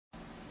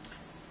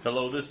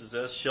Hello, this is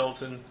S.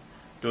 Shelton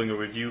doing a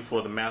review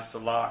for the Master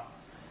Lock,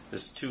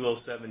 this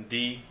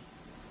 207D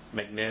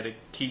magnetic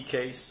key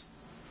case.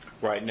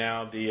 Right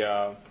now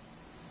the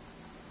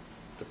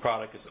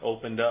product is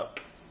opened up.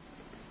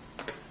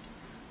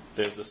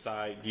 There's a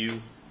side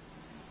view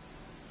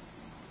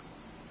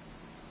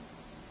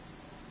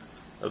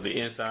of the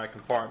inside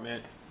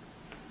compartment.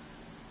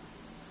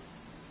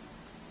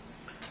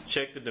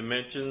 Check the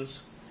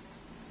dimensions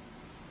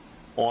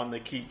on the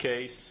key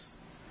case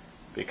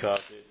because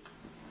it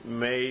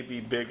may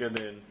be bigger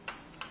than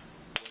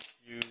what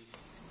you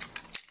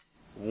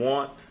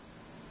want,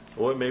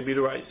 or it may be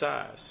the right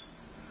size.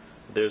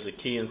 There's a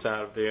key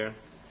inside of there,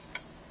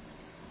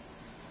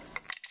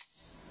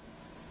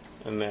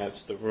 and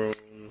that's the room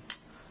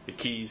the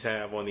keys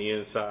have on the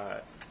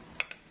inside.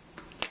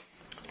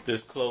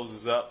 This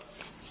closes up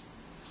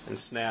and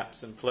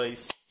snaps in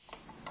place.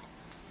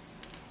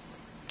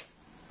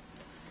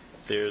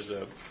 There's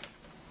a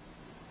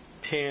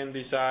pin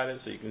beside it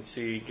so you can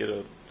see, get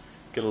a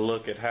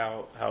look at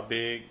how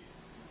big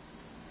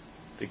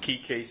the key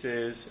case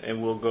is,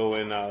 and we'll go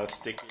and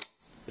stick it.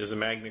 There's a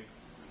magnet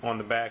on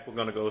the back. We're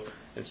going to go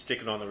and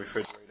stick it on the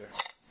refrigerator.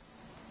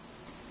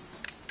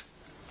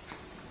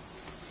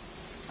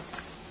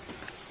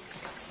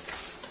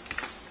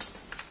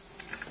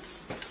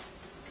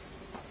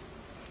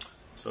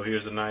 So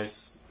here's a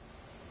nice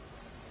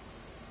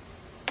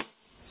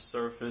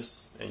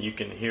surface, and you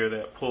can hear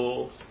that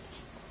pull.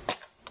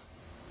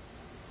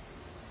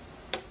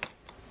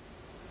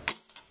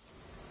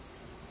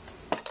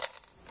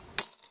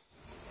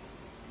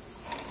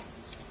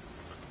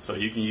 So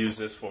you can use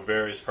this for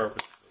various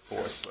purposes, of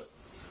course, but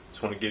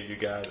just want to give you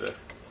guys an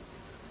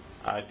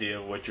idea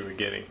of what you were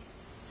getting.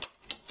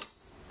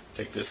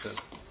 Take this and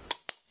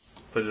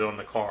put it on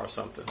the car or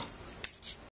something.